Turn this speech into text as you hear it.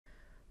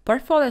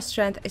Portfolio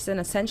strength is an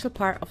essential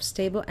part of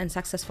stable and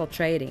successful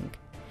trading.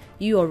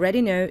 You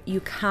already know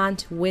you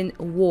can't win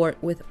a war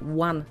with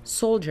one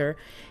soldier,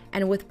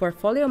 and with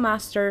Portfolio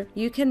Master,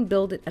 you can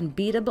build an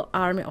unbeatable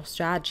army of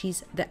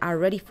strategies that are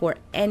ready for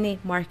any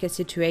market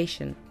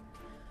situation.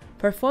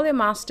 Portfolio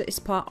Master is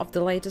part of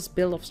the latest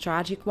build of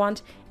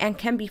StrategyQuant and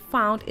can be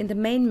found in the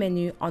main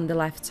menu on the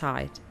left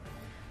side.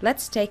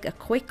 Let's take a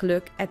quick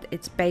look at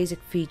its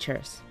basic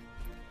features.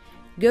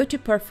 Go to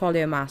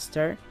Portfolio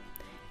Master.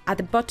 At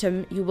the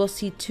bottom, you will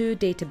see two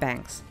data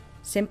banks: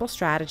 Simple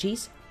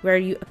Strategies, where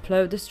you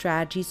upload the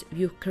strategies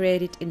you've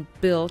created in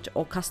build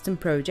or custom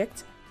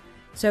projects.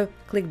 So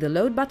click the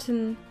load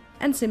button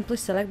and simply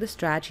select the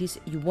strategies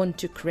you want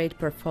to create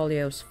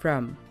portfolios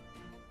from.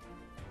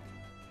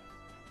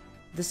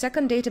 The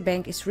second data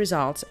bank is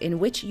Results, in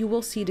which you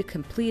will see the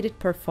completed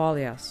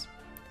portfolios.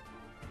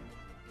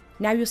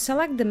 Now you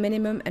select the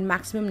minimum and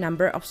maximum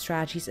number of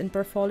strategies and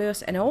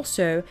portfolios, and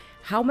also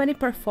how many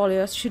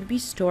portfolios should be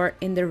stored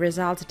in the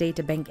Results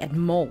data bank at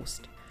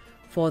most.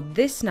 For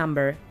this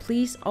number,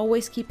 please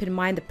always keep in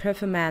mind the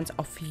performance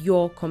of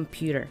your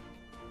computer.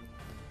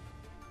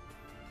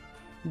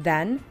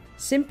 Then,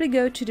 simply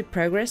go to the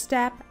Progress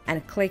tab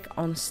and click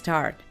on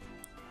Start.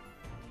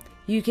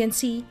 You can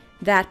see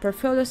that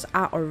portfolios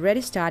are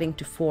already starting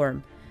to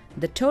form.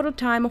 The total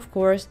time, of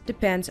course,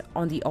 depends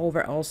on the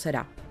overall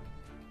setup.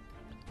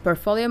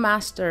 Portfolio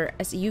Master,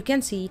 as you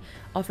can see,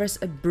 offers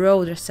a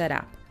broader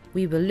setup.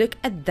 We will look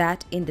at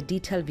that in the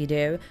detailed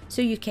video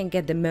so you can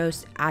get the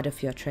most out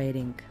of your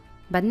trading.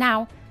 But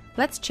now,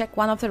 let's check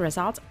one of the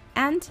results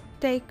and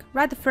take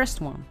right the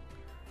first one.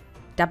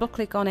 Double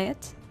click on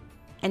it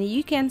and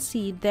you can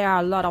see there are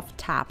a lot of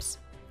tabs.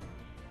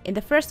 In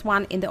the first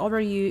one, in the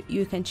overview,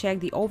 you can check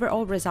the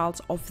overall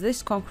results of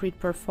this concrete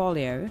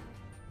portfolio.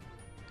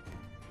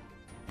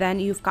 Then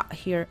you've got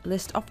here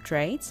list of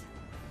trades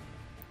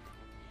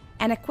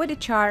and a equity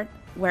chart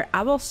where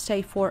I will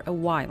stay for a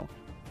while.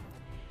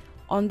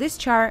 On this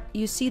chart,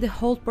 you see the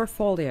whole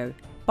portfolio,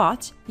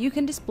 but you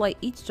can display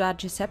each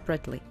strategy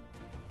separately.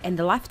 In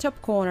the left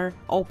top corner,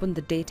 open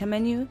the data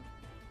menu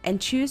and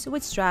choose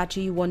which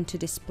strategy you want to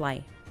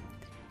display.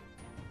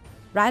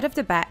 Right off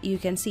the bat, you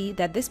can see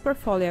that this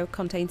portfolio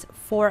contains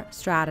 4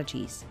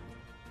 strategies.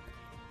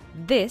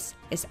 This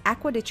is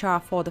equity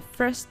chart for the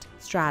first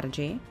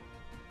strategy.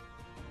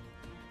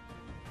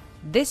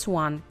 This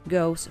one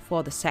goes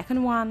for the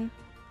second one.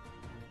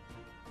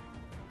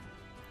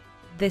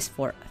 This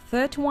for a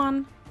third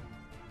one.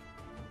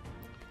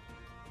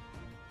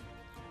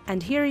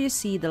 And here you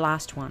see the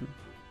last one.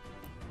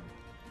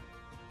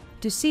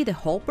 To see the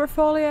whole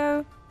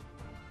portfolio,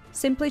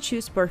 simply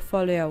choose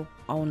Portfolio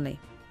Only.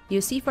 You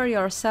see for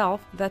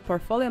yourself that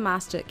Portfolio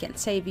Master can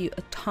save you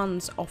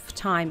tons of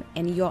time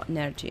and your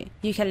energy.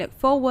 You can look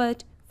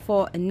forward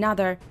for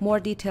another more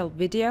detailed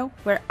video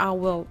where I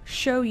will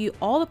show you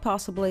all the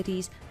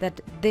possibilities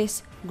that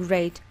this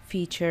great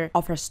feature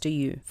offers to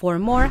you. For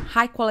more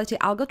high quality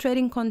algo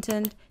trading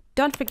content,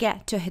 don't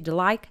forget to hit the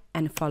like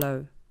and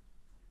follow.